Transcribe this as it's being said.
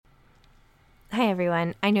Hi,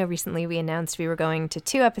 everyone. I know recently we announced we were going to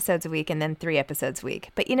 2 episodes a week and then 3 episodes a week.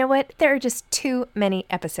 But you know what? There are just too many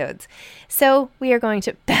episodes. So we are going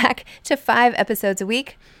back to 5 episodes a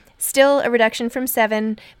week. Still a reduction from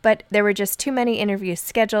 7, but there were just too many interviews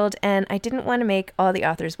scheduled, and I didn't want to make all the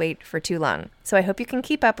authors wait for too long. So I hope you can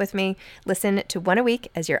keep up with me. Listen to 1 a week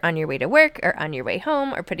as you're on your way to work or on your way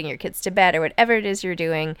home or putting your kids to bed or whatever it is you're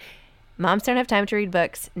doing. Moms Don't Have Time to Read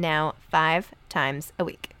Books, now 5 times a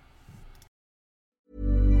week.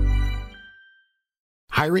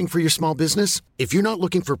 Hiring for your small business? If you're not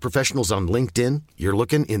looking for professionals on LinkedIn, you're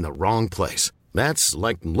looking in the wrong place. That's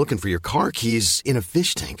like looking for your car keys in a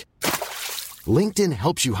fish tank. LinkedIn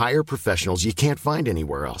helps you hire professionals you can't find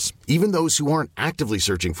anywhere else, even those who aren't actively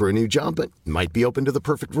searching for a new job but might be open to the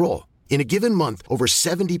perfect role. In a given month, over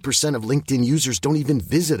 70% of LinkedIn users don't even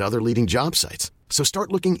visit other leading job sites. So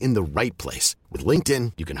start looking in the right place. With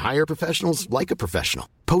LinkedIn, you can hire professionals like a professional.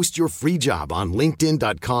 Post your free job on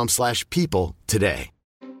linkedin.com/people today.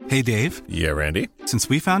 Hey, Dave. Yeah, Randy. Since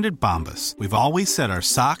we founded Bombas, we've always said our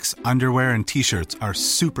socks, underwear, and T-shirts are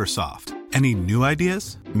super soft. Any new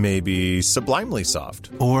ideas? Maybe sublimely soft.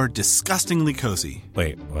 Or disgustingly cozy.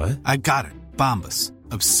 Wait, what? I got it. Bombas.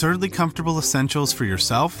 Absurdly comfortable essentials for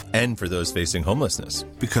yourself and for those facing homelessness.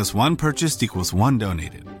 Because one purchased equals one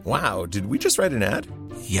donated. Wow, did we just write an ad?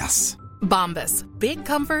 Yes. Bombas. Big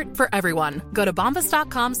comfort for everyone. Go to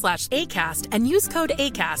bombas.com/ACAST and use code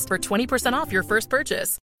ACAST for 20% off your first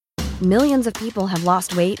purchase. Millions of people have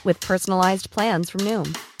lost weight with personalized plans from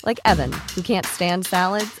Noom. Like Evan, who can't stand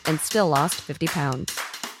salads and still lost 50 pounds.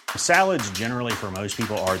 Salads generally for most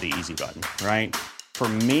people are the easy button, right? For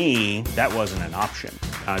me, that wasn't an option.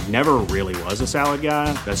 I never really was a salad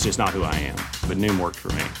guy. That's just not who I am. But Noom worked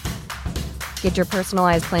for me. Get your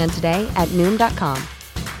personalized plan today at Noom.com.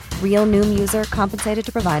 Real Noom user compensated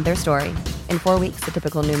to provide their story. In 4 weeks, the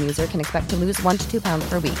typical Noom user can expect to lose 1 to 2 pounds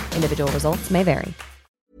per week. Individual results may vary.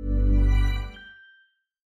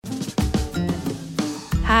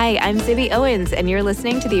 Hi, I'm Zibby Owens, and you're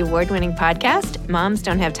listening to the award-winning podcast, Moms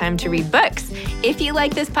Don't Have Time to Read Books. If you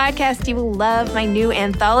like this podcast, you will love my new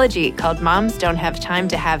anthology called Moms Don't Have Time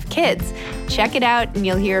to Have Kids. Check it out, and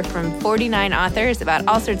you'll hear from 49 authors about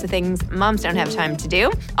all sorts of things moms don't have time to do.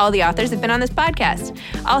 All the authors have been on this podcast.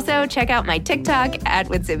 Also, check out my TikTok,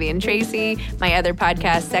 @with Zibby and Tracy, my other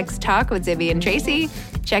podcast, Sex Talk with Zibby and Tracy.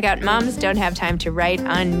 Check out Moms Don't Have Time to Write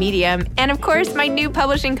on Medium. And of course, my new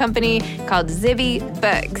publishing company called Zibby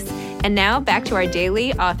Books. And now back to our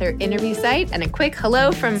daily author interview site and a quick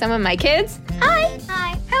hello from some of my kids. Hi.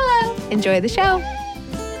 Hi. Hello. Enjoy the show.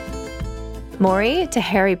 Mori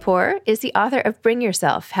Taheripour is the author of Bring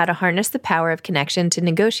Yourself, How to Harness the Power of Connection to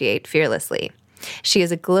Negotiate Fearlessly. She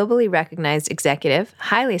is a globally recognized executive,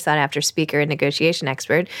 highly sought-after speaker and negotiation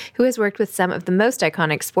expert who has worked with some of the most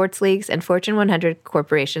iconic sports leagues and Fortune 100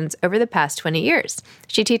 corporations over the past 20 years.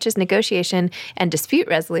 She teaches negotiation and dispute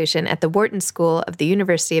resolution at the Wharton School of the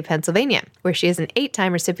University of Pennsylvania, where she is an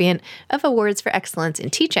 8-time recipient of awards for excellence in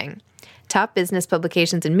teaching. Top business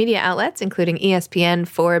publications and media outlets, including ESPN,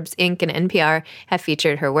 Forbes, Inc., and NPR, have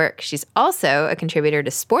featured her work. She's also a contributor to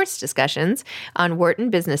sports discussions on Wharton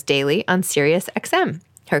Business Daily on Sirius XM.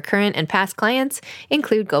 Her current and past clients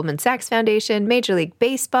include Goldman Sachs Foundation, Major League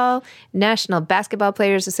Baseball, National Basketball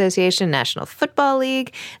Players Association, National Football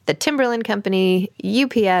League, the Timberland Company,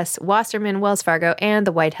 UPS, Wasserman, Wells Fargo, and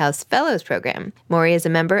the White House Fellows Program. Mori is a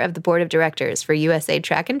member of the Board of Directors for USA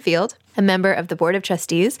Track and Field, a member of the Board of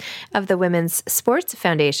Trustees of the Women's Sports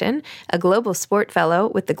Foundation, a Global Sport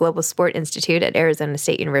Fellow with the Global Sport Institute at Arizona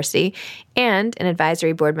State University, and an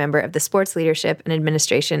advisory board member of the Sports Leadership and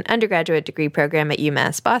Administration undergraduate degree program at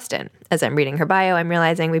UMass Boston. As I'm reading her bio, I'm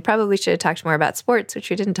realizing we probably should have talked more about sports, which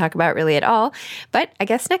we didn't talk about really at all, but I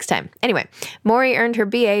guess next time. Anyway, Mori earned her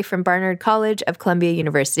BA from Barnard College of Columbia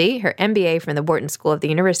University, her MBA from the Wharton School of the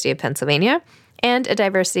University of Pennsylvania, and a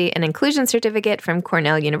Diversity and Inclusion Certificate from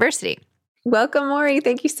Cornell University. Welcome, Mori.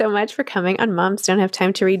 Thank you so much for coming on Moms Don't Have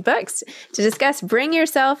Time to Read Books to discuss Bring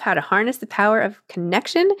Yourself, How to Harness the Power of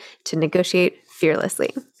Connection to Negotiate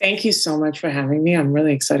Fearlessly. Thank you so much for having me. I'm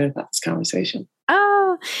really excited about this conversation.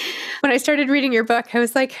 Oh, when I started reading your book, I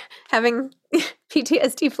was like having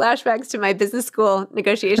PTSD flashbacks to my business school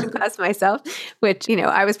negotiation class myself, which,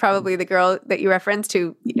 I was probably the girl that you referenced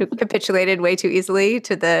who capitulated way too easily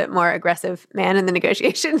to the more aggressive man in the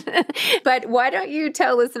negotiation. But why don't you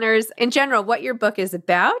tell listeners in general what your book is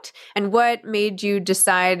about and what made you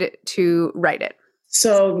decide to write it?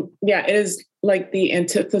 So, it is like the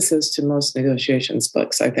antithesis to most negotiations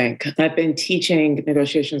books, I think. I've been teaching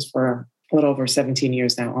negotiations for a little over 17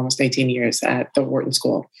 years now, almost 18 years at the Wharton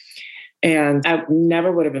School. And I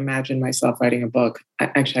never would have imagined myself writing a book.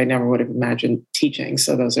 Actually, I never would have imagined teaching.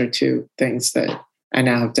 So those are two things that I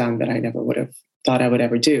now have done that I never would have thought I would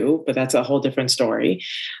ever do, but that's a whole different story.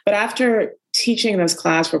 But after teaching this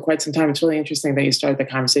class for quite some time, it's really interesting that you started the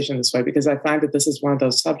conversation this way, because I find that this is one of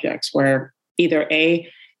those subjects where either A,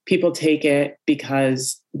 people take it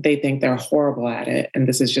because they think they're horrible at it, and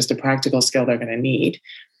this is just a practical skill they're going to need,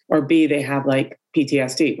 or B, they have like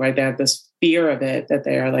PTSD, right? They have this fear of it that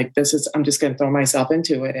they are like, I'm just going to throw myself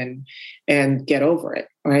into it and get over it,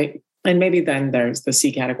 right? And maybe then there's the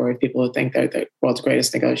C category of people who think they're the world's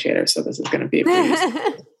greatest negotiator. So this is going to be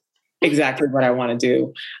exactly what I want to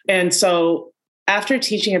do. And so after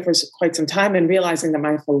teaching it for quite some time and realizing that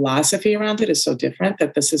my philosophy around it is so different,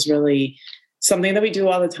 that this is really something that we do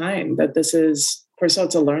all the time, that this is, first of all,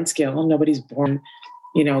 it's a learned skill. Nobody's born,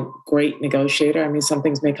 great negotiator. I mean, some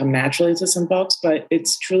things may come naturally to some folks, but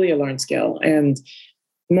it's truly a learned skill. And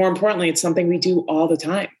more importantly, it's something we do all the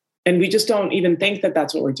time. And we just don't even think that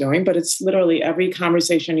that's what we're doing, but it's literally every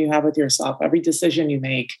conversation you have with yourself, every decision you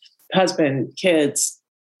make, husband, kids,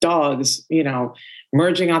 dogs,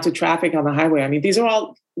 merging onto traffic on the highway. I mean, these are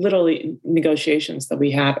all literally negotiations that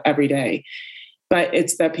we have every day. But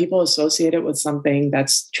it's that people associate it with something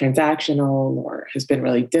that's transactional or has been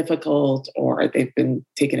really difficult, or they've been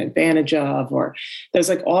taken advantage of, or there's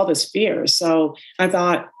like all this fear. So I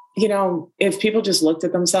thought, if people just looked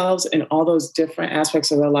at themselves in all those different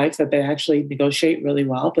aspects of their life that they actually negotiate really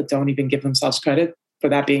well, but don't even give themselves credit for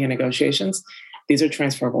that being in negotiations, these are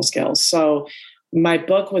transferable skills. So my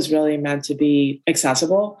book was really meant to be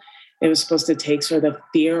accessible. It was supposed to take sort of the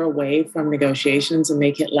fear away from negotiations and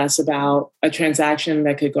make it less about a transaction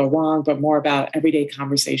that could go wrong, but more about everyday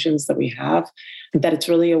conversations that we have, that it's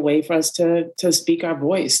really a way for us to speak our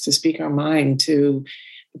voice, to speak our mind, to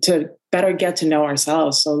better get to know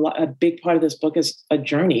ourselves. So a big part of this book is a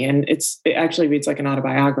journey, and it actually reads like an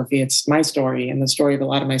autobiography. It's my story and the story of a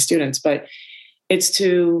lot of my students, but it's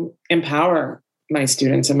to empower my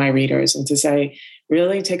students and my readers and to say,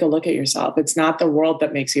 really take a look at yourself. It's not the world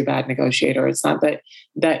that makes you a bad negotiator. It's not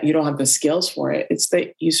that you don't have the skills for it. It's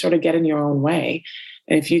that you sort of get in your own way.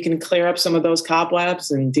 And if you can clear up some of those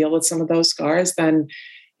cobwebs and deal with some of those scars, then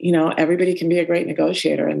everybody can be a great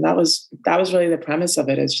negotiator. And that was really the premise of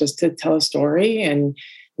it, is just to tell a story and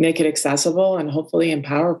make it accessible and hopefully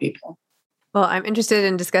empower people. Well, I'm interested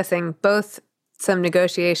in discussing both some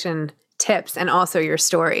negotiation tips and also your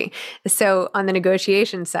story. So on the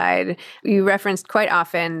negotiation side, you referenced quite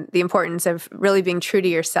often the importance of really being true to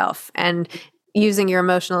yourself and using your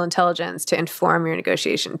emotional intelligence to inform your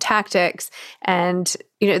negotiation tactics, and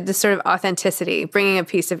the sort of authenticity, bringing a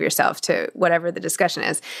piece of yourself to whatever the discussion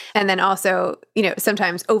is. And then also,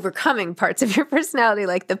 sometimes overcoming parts of your personality,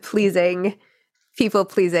 like the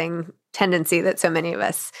people-pleasing tendency that so many of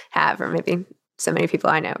us have, or maybe so many people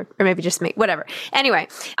I know, or maybe just me, whatever. Anyway,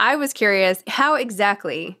 I was curious, how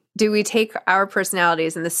exactly do we take our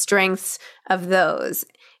personalities and the strengths of those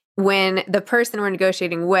when the person we're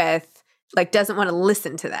negotiating with doesn't want to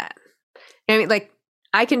listen to that? I mean,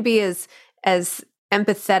 I can be as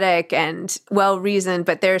empathetic and well-reasoned,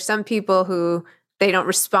 but there are some people who they don't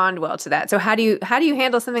respond well to that. So how do you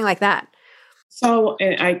handle something like that? So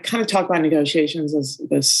I kind of talk about negotiations as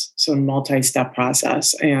this sort of multi-step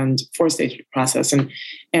process and four-stage process. And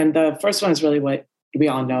the first one is really what we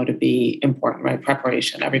all know to be important, right?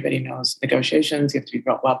 Preparation. Everybody knows negotiations. You have to be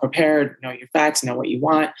well prepared, know your facts, know what you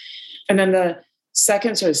want. And then the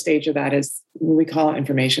second sort of stage of that is what we call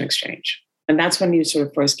information exchange. And that's when you sort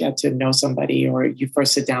of first get to know somebody, or you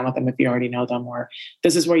first sit down with them if you already know them, or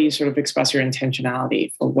this is where you sort of express your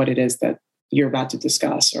intentionality for what it is that you're about to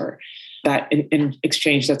discuss, or that in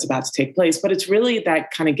exchange that's about to take place. But it's really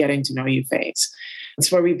that kind of getting to know you phase.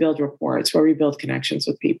 It's where we build rapport. It's where we build connections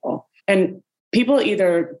with people. And people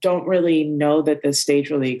either don't really know that this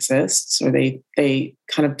stage really exists, or they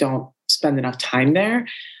kind of don't spend enough time there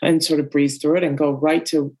and sort of breeze through it and go right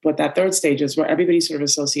to what that third stage is, where everybody sort of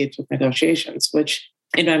associates with negotiations, which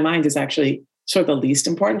in my mind is actually sort of the least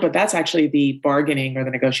important, but that's actually the bargaining or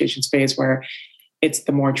the negotiations phase, where it's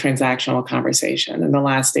the more transactional conversation. And the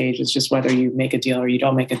last stage is just whether you make a deal or you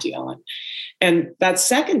don't make a deal. And that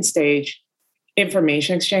second stage,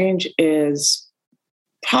 information exchange, is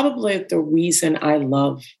probably the reason I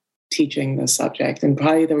love teaching this subject, and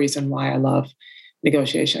probably the reason why I love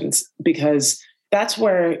negotiations, because that's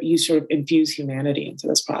where you sort of infuse humanity into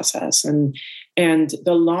this process. And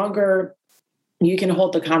the longer you can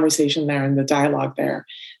hold the conversation there and the dialogue there,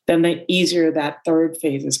 then the easier that third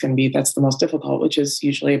phase is going to be. That's the most difficult, which is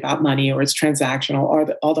usually about money, or it's transactional,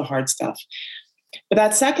 or all the hard stuff. But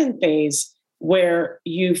that second phase where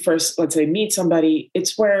you first, let's say, meet somebody,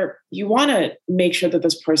 it's where you want to make sure that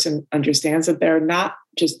this person understands that they're not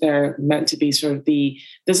just there meant to be sort of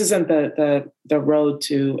this isn't the road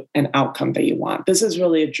to an outcome that you want. This is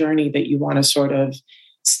really a journey that you want to sort of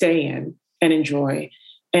stay in and enjoy.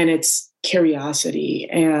 And it's curiosity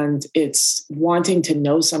and it's wanting to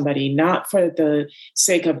know somebody, not for the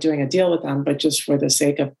sake of doing a deal with them, but just for the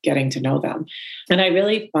sake of getting to know them. And I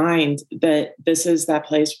really find that this is that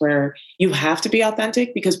place where you have to be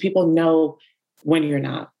authentic because people know when you're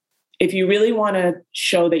not. If you really want to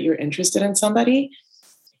show that you're interested in somebody,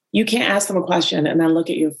 you can't ask them a question and then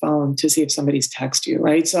look at your phone to see if somebody's texted you,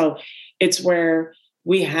 right? So it's where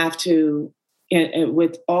we have to,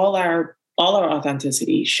 with all our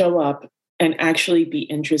authenticity, show up and actually be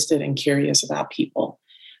interested and curious about people,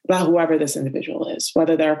 about whoever this individual is,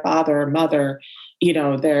 whether they're a father or mother,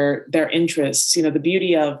 their interests. The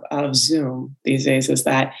beauty of Zoom these days is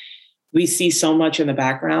that we see so much in the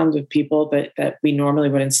background of people that we normally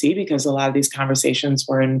wouldn't see because a lot of these conversations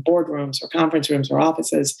were in boardrooms or conference rooms or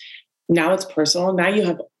offices. Now it's personal. Now you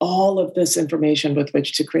have all of this information with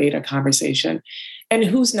which to create a conversation. And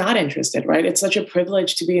who's not interested, right? It's such a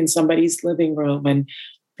privilege to be in somebody's living room and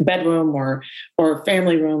bedroom or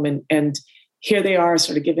family room. And here they are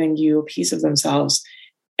sort of giving you a piece of themselves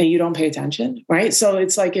and you don't pay attention, right? So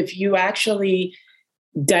it's like if you actually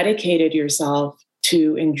dedicated yourself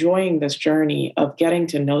to enjoying this journey of getting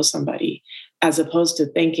to know somebody, as opposed to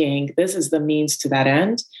thinking this is the means to that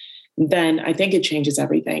end, then I think it changes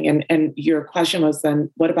everything. And your question was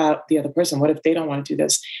then, what about the other person? What if they don't want to do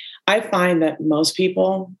this? I find that most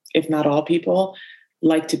people, if not all people,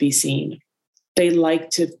 like to be seen. They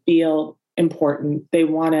like to feel important. They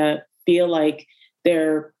want to feel like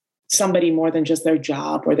they're somebody more than just their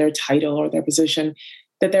job or their title or their position,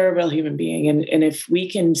 that they're a real human being. And if we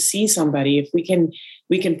can see somebody, if we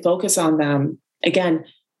can focus on them, again,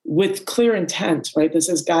 with clear intent, right? This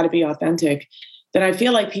has got to be authentic. Then I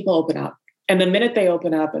feel like people open up. And the minute they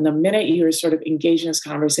open up and the minute you're sort of engaged in this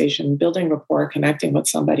conversation, building rapport, connecting with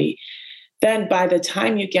somebody, then by the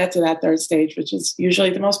time you get to that third stage, which is usually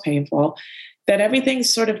the most painful, then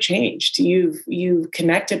everything's sort of changed. You've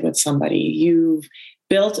connected with somebody. You've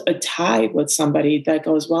built a tie with somebody that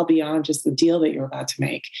goes well beyond just the deal that you're about to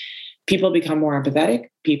make. People become more empathetic.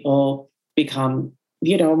 People become,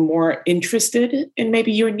 more interested in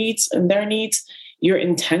maybe your needs and their needs. Your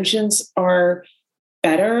intentions are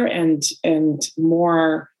better and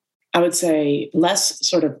more, I would say, less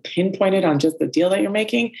sort of pinpointed on just the deal that you're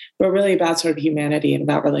making, but really about sort of humanity and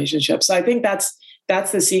about relationships. So I think that's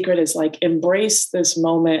the secret, is like embrace this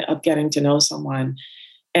moment of getting to know someone.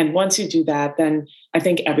 And once you do that, then I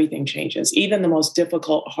think everything changes. Even the most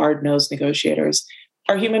difficult, hard-nosed negotiators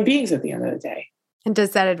are human beings at the end of the day. And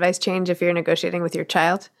does that advice change if you're negotiating with your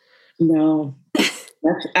child? No.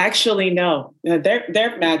 Actually, no.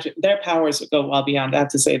 Their powers go well beyond that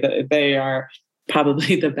to say that they are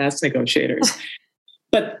probably the best negotiators.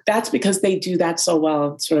 But that's because they do that so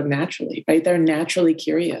well, sort of naturally, right? They're naturally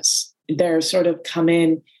curious. They're sort of come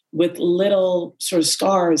in with little sort of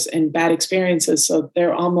scars and bad experiences. So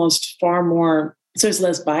they're almost far more, so there's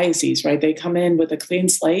less biases, right? They come in with a clean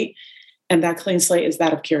slate, and that clean slate is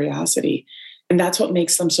that of curiosity. And that's what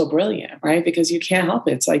makes them so brilliant, right? Because you can't help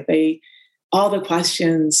it. It's like all the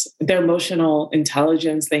questions, their emotional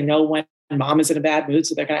intelligence, they know when mom is in a bad mood,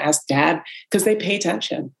 so they're going to ask dad because they pay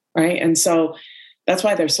attention, right? And so that's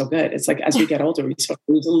why they're so good. It's like as we get older, we sort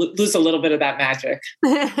of lose a little bit of that magic.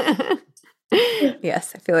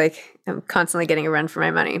 Yes, I feel like I'm constantly getting a run for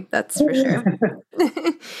my money. That's for sure.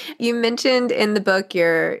 You mentioned in the book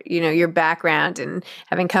your background and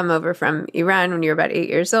having come over from Iran when you were about 8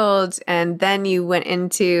 years old, and then you went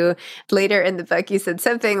into, later in the book, you said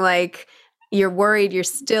something like, you're worried you're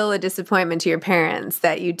still a disappointment to your parents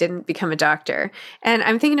that you didn't become a doctor. And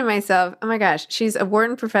I'm thinking to myself, oh my gosh, she's a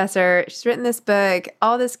Wharton professor. She's written this book,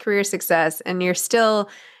 all this career success, and you're still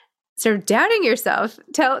sort of doubting yourself.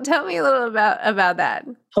 Tell me a little about that.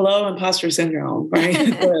 Hello, imposter syndrome, right?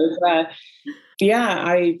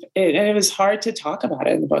 It was hard to talk about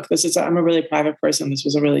it in the book. I'm a really private person. This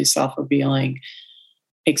was a really self-revealing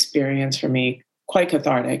experience for me, quite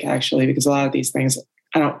cathartic actually, because a lot of these things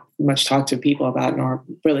I don't much talk to people about, nor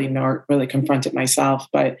really confront it myself,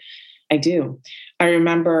 but I do. I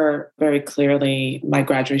remember very clearly my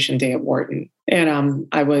graduation day at Wharton, and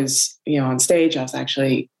I was, on stage. I was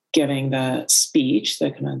actually giving the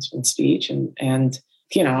commencement speech, and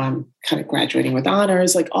I'm kind of graduating with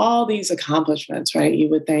honors, like all these accomplishments, right? You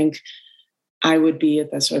would think I would be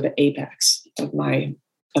at the sort of the apex of my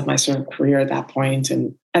sort of career at that point,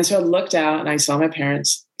 and I sort of looked out and I saw my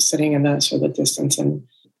parents sitting in the sort of the distance, and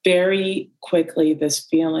very quickly this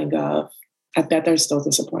feeling of, I bet they're still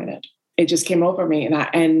disappointed. It just came over me. And I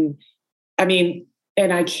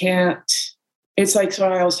can't, it's like, so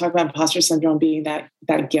I always talk about imposter syndrome being that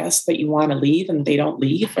guest that you want to leave and they don't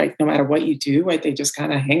leave, right? No matter what you do, right? They just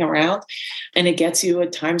kind of hang around, and it gets you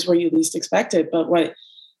at times where you least expect it. But what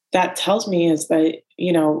that tells me is that,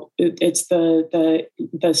 it's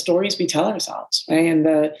the stories we tell ourselves, right?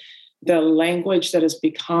 And the language that has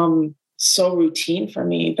become so routine for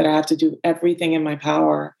me that I have to do everything in my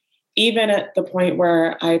power, even at the point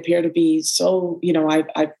where I appear to be so,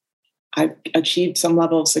 I've achieved some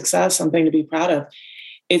level of success, something to be proud of.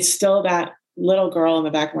 It's still that little girl in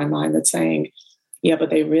the back of my mind that's saying, yeah, but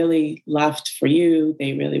they really left for you.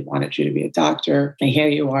 They really wanted you to be a doctor. And here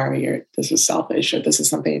you are, this is selfish, or this is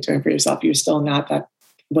something you're doing for yourself. You're still not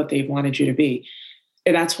what they wanted you to be.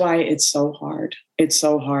 And that's why it's so hard. It's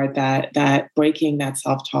so hard that breaking that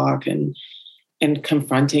self-talk and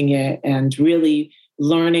confronting it and really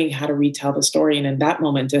learning how to retell the story. And in that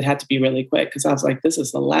moment, it had to be really quick, because I was like, this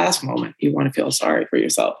is the last moment you want to feel sorry for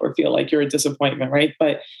yourself or feel like you're a disappointment, right?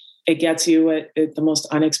 But it gets you at the most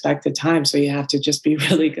unexpected time. So you have to just be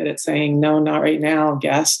really good at saying, no, not right now,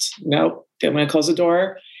 guest. Nope, I'm going to close the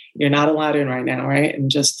door. You're not allowed in right now, right? And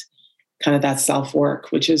just kind of that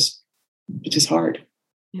self-work, which is hard.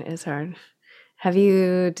 It is hard. Have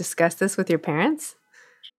you discussed this with your parents?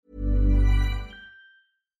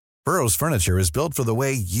 Burrow's furniture is built for the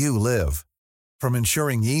way you live. From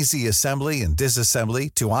ensuring easy assembly and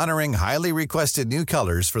disassembly to honoring highly requested new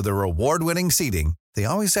colors for their award-winning seating, they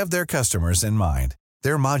always have their customers in mind.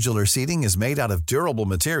 Their modular seating is made out of durable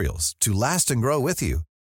materials to last and grow with you.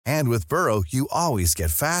 And with Burrow, you always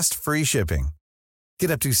get fast, free shipping.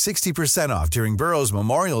 Get up to 60% off during Burrow's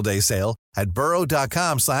Memorial Day sale at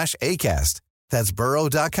burrow.com/ACAST. That's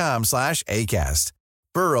burrow.com/ACAST.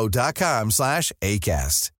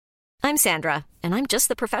 burrow.com/ACAST. I'm Sandra, and I'm just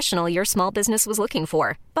the professional your small business was looking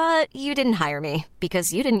for. But you didn't hire me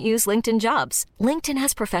because you didn't use LinkedIn Jobs. LinkedIn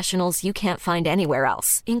has professionals you can't find anywhere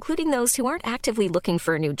else, including those who aren't actively looking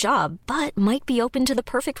for a new job, but might be open to the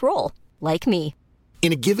perfect role, like me.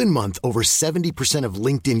 In a given month, over 70% of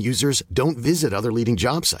LinkedIn users don't visit other leading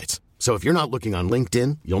job sites. So if you're not looking on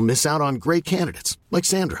LinkedIn, you'll miss out on great candidates like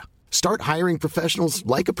Sandra. Start hiring professionals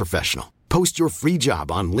like a professional. Post your free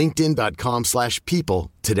job on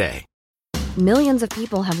linkedin.com/people today. Millions of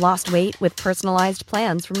people have lost weight with personalized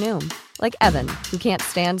plans from Noom. Like Evan, who can't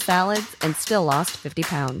stand salads and still lost 50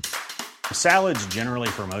 pounds. Salads generally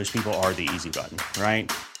for most people are the easy button,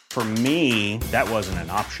 right? For me, that wasn't an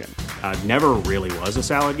option. I never really was a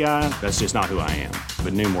salad guy. That's just not who I am.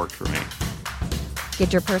 But Noom worked for me.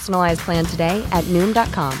 Get your personalized plan today at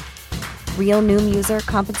Noom.com. Real Noom user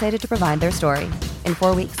compensated to provide their story. In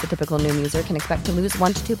 4 weeks, the typical Noom user can expect to lose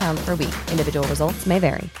 1 to 2 pounds per week. Individual results may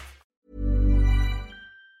vary.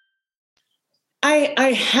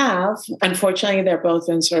 I have. Unfortunately, they're both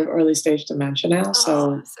in sort of early stage dementia now.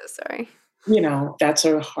 So I'm so sorry. That's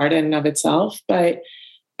sort of hard in and of itself. But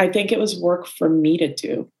I think it was work for me to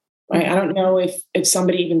do. Right? I don't know if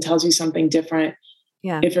somebody even tells you something different,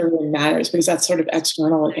 if it really matters, because that's sort of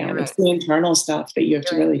external again. Right. It's the internal stuff that you have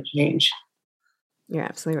to really change. You're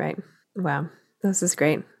absolutely right. Wow. This is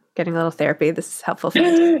great. Getting a little therapy. This is helpful for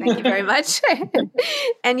me too. Thank you very much.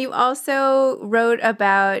 And you also wrote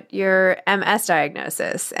about your MS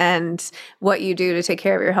diagnosis and what you do to take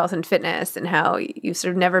care of your health and fitness, and how you've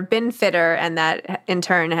sort of never been fitter, and that in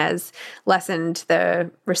turn has lessened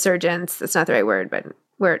the resurgence. That's not the right word, but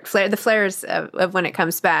the flares of when it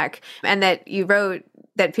comes back. And that you wrote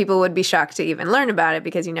that people would be shocked to even learn about it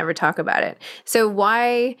because you never talk about it. So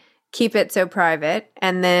why keep it so private?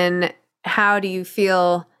 And then how do you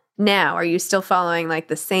feel now? Are you still following like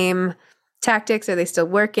the same tactics? Are they still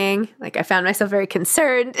working? Like, I found myself very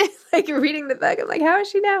concerned, like reading the book. I'm like, how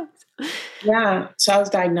is she now? Yeah. So I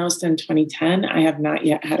was diagnosed in 2010. I have not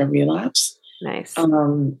yet had a relapse. Nice.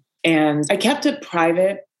 And I kept it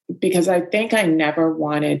private because I think I never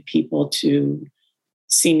wanted people to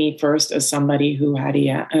see me first as somebody who had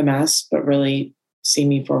MS, but really see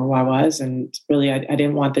me for who I was. And really, I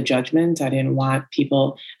didn't want the judgment. I didn't want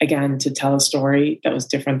people, again, to tell a story that was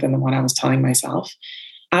different than the one I was telling myself.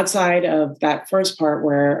 Outside of that first part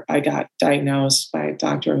where I got diagnosed by a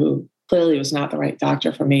doctor who clearly was not the right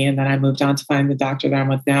doctor for me, and then I moved on to find the doctor that I'm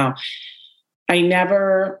with now, I've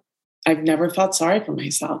never felt sorry for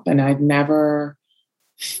myself. And I've never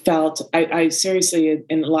felt, I seriously,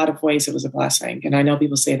 in a lot of ways, it was a blessing. And I know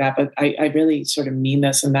people say that, but I really sort of mean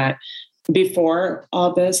this, and that before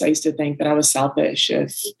all this, I used to think that I was selfish.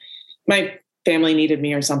 If my family needed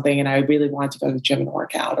me or something, and I really wanted to go to the gym and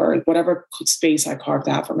work out, or whatever space I carved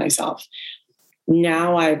out for myself,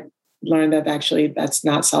 now I've learned that actually that's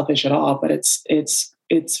not selfish at all, but it's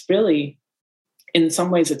really, in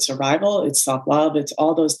some ways, it's survival, it's self-love, it's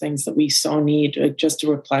all those things that we so need just to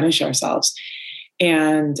replenish ourselves.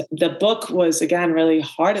 And the book was, again, really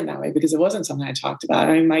hard in that way because it wasn't something I talked about.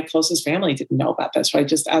 I mean, my closest family didn't know about this, right?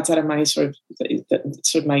 Just outside of my sort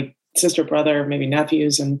of my sister, brother, maybe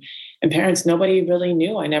nephews and parents, nobody really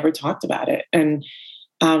knew. I never talked about it. And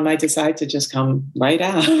I decided to just come right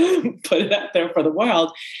out, put it out there for the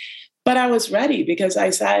world. But I was ready because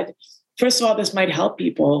I said, first of all, this might help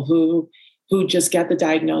people who just get the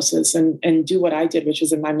diagnosis and do what I did, which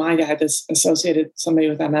was, in my mind, I had this associated somebody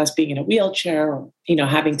with MS being in a wheelchair or,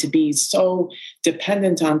 having to be so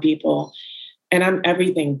dependent on people. And I'm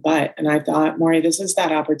everything but. And I thought, Mori, this is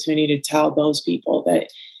that opportunity to tell those people that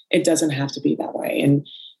it doesn't have to be that way.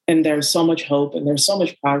 And there's so much hope and there's so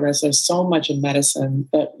much progress. There's so much in medicine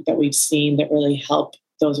that we've seen that really help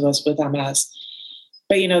those of us with MS.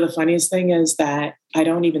 But, the funniest thing is that I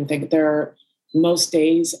don't even think most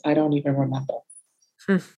days I don't even remember.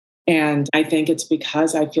 And I think it's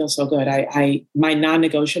because I feel so good. My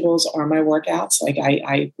non-negotiables are my workouts. Like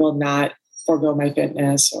I will not forego my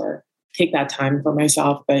fitness or take that time for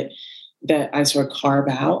myself, but that I sort of carve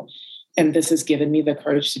out. And this has given me the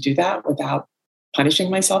courage to do that without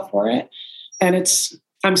punishing myself for it. And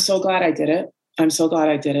I'm so glad I did it. I'm so glad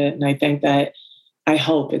I did it. And I think that I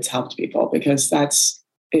hope it's helped people because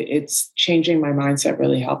it's changing my mindset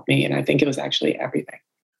really helped me. And I think it was actually everything.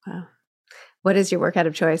 Wow. What is your workout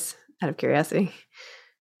of choice, out of curiosity?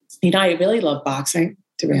 I really love boxing,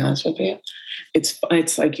 to be honest with you.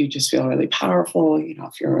 It's like you just feel really powerful.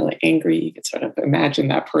 If you're really angry, you can sort of imagine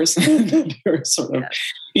that person. You're sort of,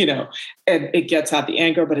 and it gets out the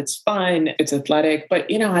anger, but it's fun. It's athletic. But,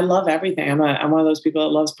 I love everything. I'm one of those people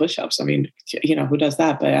that loves push-ups. I mean, who does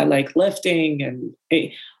that? But I like lifting and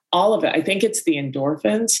all of it. I think it's the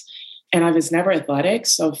endorphins, and I was never athletic.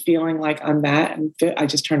 So feeling like I'm that, and I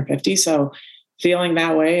just turned 50. So feeling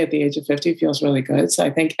that way at the age of 50 feels really good. So I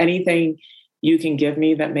think anything you can give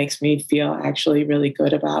me that makes me feel actually really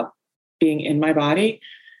good about being in my body,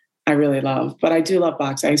 I really love. But I do love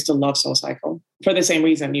boxing. I used to love Soul Cycle for the same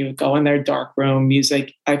reason. You would go in there, dark room,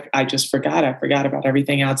 music. I just forgot. I forgot about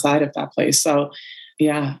everything outside of that place. So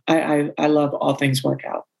yeah, I love all things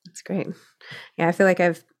workout. That's great. Yeah, I feel like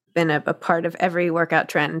I've been a part of every workout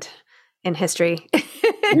trend in history.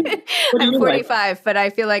 I'm 45, but I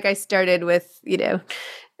feel like I started with,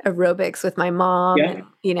 aerobics with my mom. Yeah.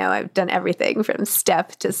 And, I've done everything from step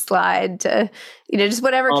to slide to, just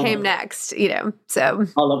whatever came next, so.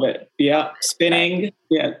 All of it. Yeah. Spinning.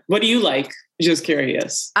 Yeah. What do you like? Just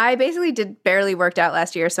curious. I basically barely worked out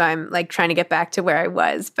last year. So I'm like trying to get back to where I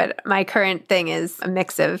was. But my current thing is a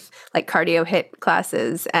mix of like cardio HIIT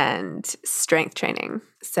classes and strength training.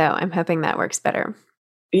 So I'm hoping that works better.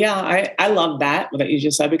 Yeah, I love that you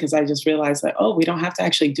just said, because I just realized that, we don't have to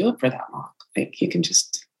actually do it for that long. Like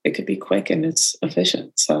it could be quick and it's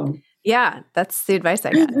efficient. So yeah, that's the advice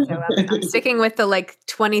I got. So I'm sticking with the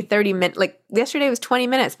 20, 30 minute, yesterday was 20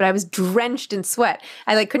 minutes, but I was drenched in sweat.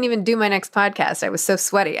 I couldn't even do my next podcast. I was so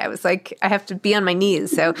sweaty. I was like, I have to be on my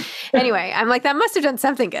knees. So anyway, I'm like, that must have done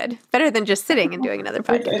something good. Better than just sitting and doing another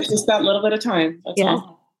podcast. It's just that little bit of time. That's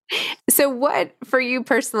all. So what for you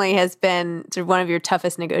personally has been sort of one of your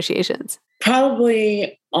toughest negotiations?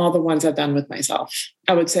 Probably all the ones I've done with myself.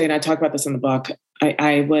 I would say, and I talk about this in the book,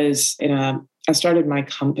 I started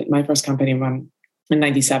my first company in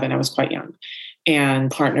 97. I was quite young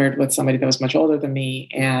and partnered with somebody that was much older than me.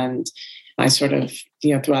 And I sort of,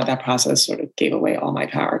 throughout that process, sort of gave away all my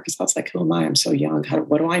power because I was like, who am I? I'm so young.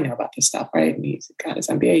 What do I know about this stuff? Right. And he's got his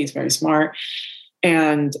MBA. He's very smart.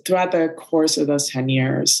 And throughout the course of those 10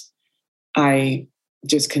 years, I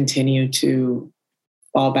just continued to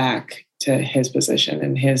fall back to his position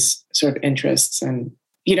and his sort of interests. And,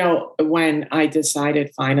 when I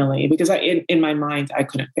decided finally, because in my mind, I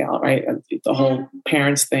couldn't fail, right? The whole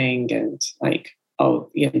parents thing and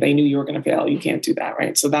they knew you were going to fail. You can't do that,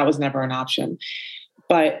 right? So that was never an option.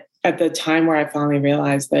 But at the time where I finally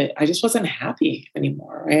realized that I just wasn't happy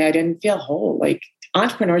anymore, right? I didn't feel whole.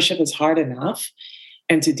 Entrepreneurship is hard enough,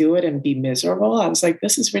 and to do it and be miserable, I was like,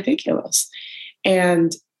 this is ridiculous.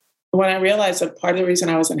 And when I realized that part of the reason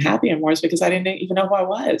I wasn't happy anymore is because I didn't even know who I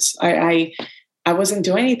was. I wasn't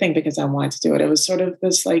doing anything because I wanted to do it. It was sort of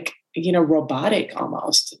this robotic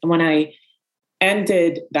almost. And when I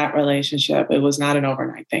ended that relationship, it was not an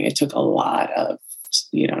overnight thing. It took a lot of,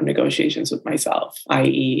 negotiations with myself,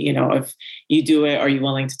 i.e., if you do it, are you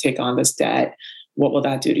willing to take on this debt? what will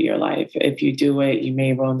that do to your life? If you do it, you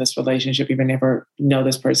may ruin this relationship. You may never know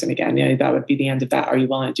this person again. You know, that would be the end of that. Are you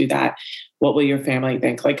willing to do that? What will your family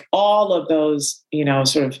think? Like all of those,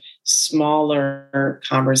 sort of smaller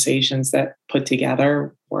conversations that put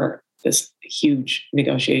together were this huge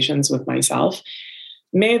negotiations with myself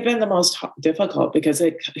may have been the most difficult because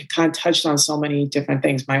it kind of touched on so many different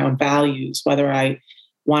things, my own values, whether I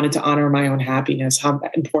wanted to honor my own happiness, how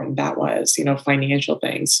important that was, financial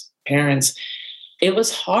things, parents. It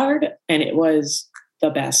was hard and it was the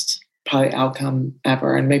best probably outcome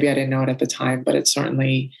ever. And maybe I didn't know it at the time, but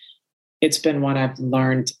it's been one I've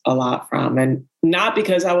learned a lot from. And not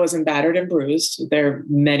because I wasn't battered and bruised. There are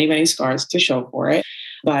many, many scars to show for it,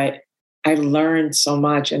 but I learned so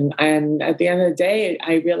much. And at the end of the day,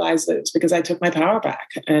 I realized that it's because I took my power back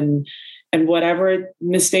and whatever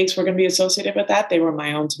mistakes were going to be associated with that, they were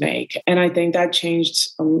my own to make. And I think that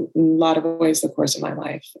changed a lot of ways the course of my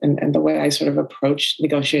life and the way I sort of approach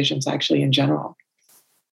negotiations actually in general.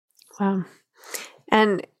 Wow.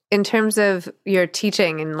 And in terms of your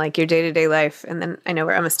teaching and like your day-to-day life, and then I know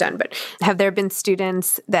we're almost done, but have there been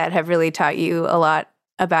students that have really taught you a lot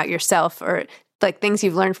about yourself or like things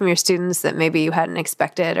you've learned from your students that maybe you hadn't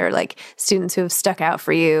expected or like students who have stuck out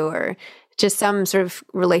for you or just some sort of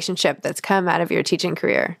relationship that's come out of your teaching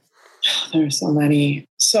career? There are so many.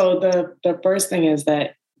 So the first thing is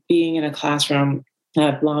that being in a classroom,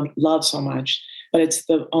 I've loved so much, but it's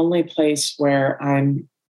the only place where I'm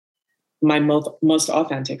my most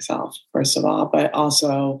authentic self, first of all, but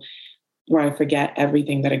also where I forget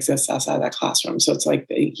everything that exists outside that classroom. So it's like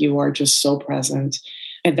you are just so present.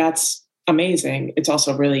 And that's amazing. It's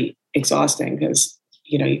also really exhausting because,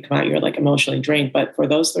 you come out, you're like emotionally drained. But for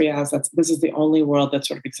those 3 hours, this is the only world that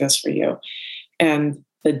sort of exists for you. And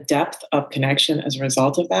the depth of connection as a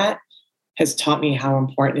result of that has taught me how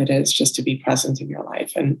important it is just to be present in your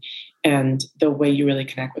life and the way you really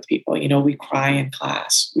connect with people. We cry in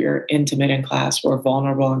class, we're intimate in class, we're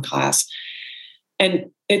vulnerable in class.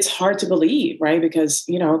 And it's hard to believe, right? Because,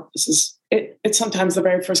 it's sometimes the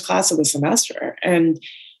very first class of the semester. And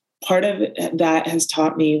part of that has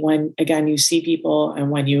taught me when, again, you see people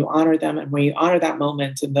and when you honor them and when you honor that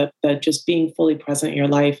moment and the just being fully present in your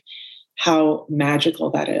life, how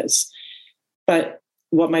magical that is. But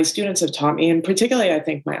what my students have taught me, and particularly I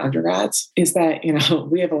think my undergrads, is that,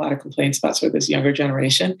 we have a lot of complaints about sort of this younger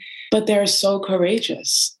generation, but they're so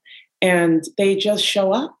courageous and they just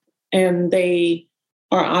show up and they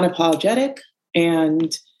are unapologetic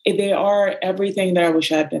and they are everything that I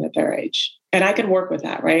wish I had been at their age. And I can work with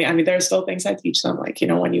that, right? I mean, there are still things I teach them, like,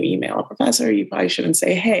 when you email a professor, you probably shouldn't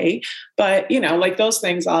say, hey, but, like those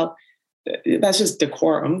things, that's just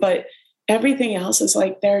decorum. But everything else is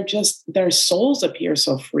like, their souls appear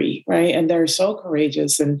so free, right? And they're so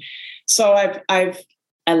courageous. And so I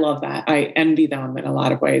love that. I envy them in a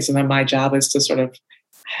lot of ways. And then my job is to sort of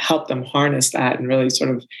help them harness that and really sort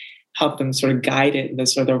of help them sort of guide it in the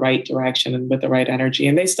sort of the right direction and with the right energy.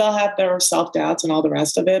 And they still have their self-doubts and all the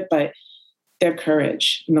rest of it, but their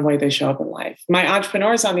courage and the way they show up in life. My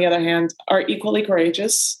entrepreneurs, on the other hand, are equally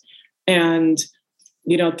courageous. And,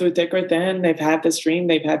 through thick or thin, they've had this dream,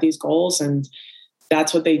 they've had these goals, and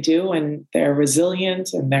that's what they do. And they're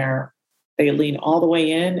resilient and they lean all the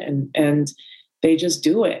way in and they just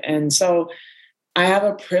do it. And so I have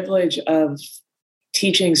a privilege of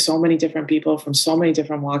teaching so many different people from so many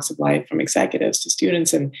different walks of life, from executives to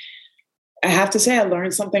students. And I have to say, I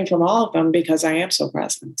learned something from all of them because I am so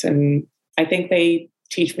present. And I think they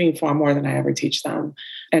teach me far more than I ever teach them.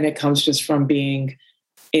 And it comes just from being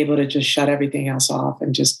able to just shut everything else off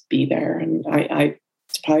and just be there. And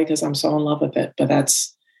it's probably because I'm so in love with it, but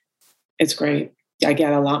it's great. I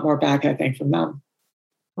get a lot more back, I think, from them.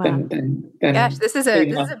 Wow. Than Gosh, this is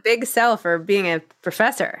a big sell for being a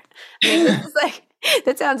professor. I mean, this is like,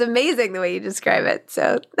 that sounds amazing the way you describe it.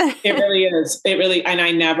 So it really is. It really, and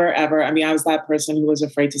I never, ever, I was that person who was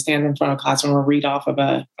afraid to stand in front of a classroom or read off of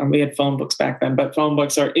we had phone books back then, but phone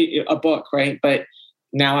books are a book, right? But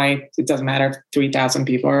now it doesn't matter if 3,000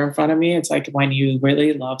 people are in front of me. It's like when you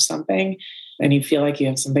really love something and you feel like you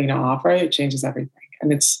have something to offer, it changes everything.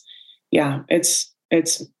 And it's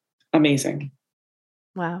amazing.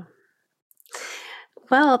 Wow.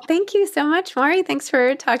 Well, thank you so much, Mori. Thanks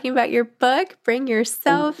for talking about your book, Bring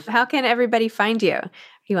Yourself. How can everybody find you? Are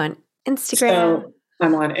you on Instagram? So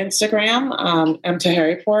I'm on Instagram,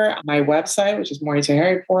 Taheripour, my website, which is Mori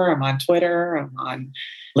Taheripour. I'm on Twitter. I'm on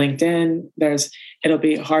LinkedIn. It'll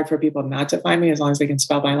be hard for people not to find me as long as they can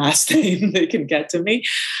spell my last name, they can get to me.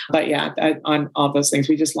 But yeah, on all those things,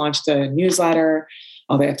 we just launched a newsletter.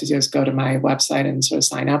 All they have to do is go to my website and sort of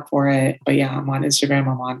sign up for it. But yeah, I'm on Instagram.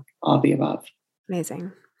 I'm on all the above.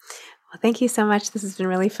 Amazing. Well, thank you so much. This has been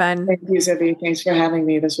really fun. Thank you, Zibby. Thanks for having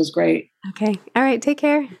me. This was great. Okay. All right. Take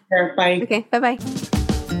care. Bye. Okay. Bye-bye.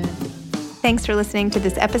 Thanks for listening to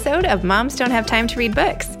this episode of Moms Don't Have Time to Read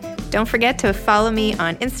Books. Don't forget to follow me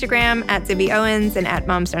on Instagram at Zibby Owens and at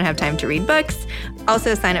Moms Don't Have Time to Read Books.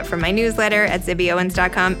 Also sign up for my newsletter at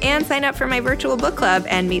zibbyowens.com and sign up for my virtual book club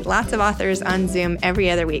and meet lots of authors on Zoom every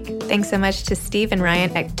other week. Thanks so much to Steve and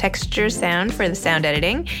Ryan at Texture Sound for the sound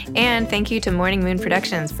editing. And thank you to Morning Moon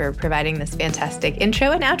Productions for providing this fantastic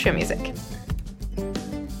intro and outro music.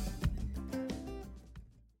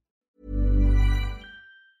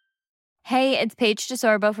 Hey, it's Paige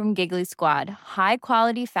DeSorbo from Giggly Squad. High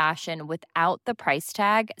quality fashion without the price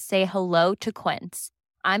tag. Say hello to Quince.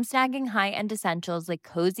 I'm snagging high-end essentials like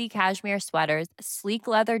cozy cashmere sweaters, sleek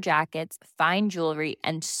leather jackets, fine jewelry,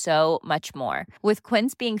 and so much more. With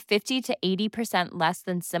Quince being 50 to 80% less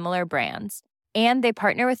than similar brands. And they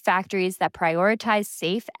partner with factories that prioritize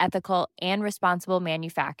safe, ethical, and responsible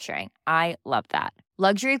manufacturing. I love that.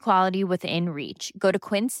 Luxury quality within reach. Go to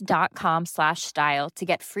quince.com/style to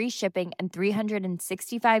get free shipping and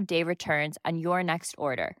 365-day returns on your next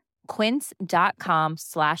order.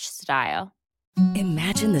 Quince.com/style.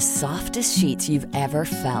 Imagine the softest sheets you've ever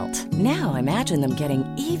felt. Now imagine them getting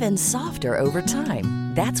even softer over time.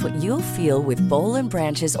 That's what you'll feel with Boll &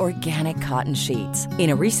 Branch's organic cotton sheets. In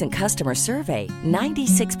a recent customer survey,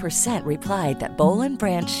 96% replied that Boll &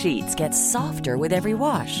 Branch sheets get softer with every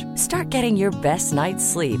wash. Start getting your best night's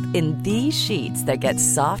sleep in these sheets that get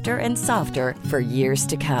softer and softer for years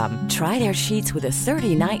to come. Try their sheets with a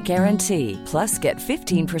 30-night guarantee. Plus, get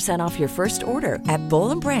 15% off your first order at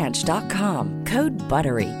bollandbranch.com. Code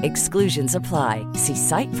BUTTERY. Exclusions apply. See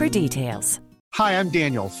site for details. Hi, I'm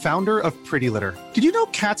Daniel, founder of Pretty Litter. Did you know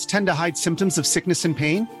cats tend to hide symptoms of sickness and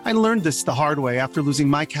pain? I learned this the hard way after losing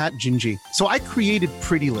my cat, Gingy. So I created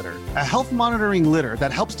Pretty Litter, a health monitoring litter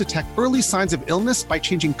that helps detect early signs of illness by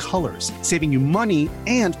changing colors, saving you money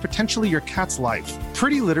and potentially your cat's life.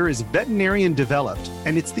 Pretty Litter is veterinarian developed,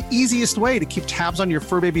 and it's the easiest way to keep tabs on your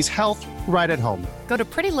fur baby's health right at home. Go to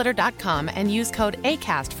prettylitter.com and use code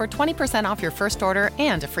ACAST for 20% off your first order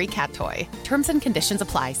and a free cat toy. Terms and conditions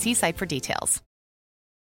apply. See site for details.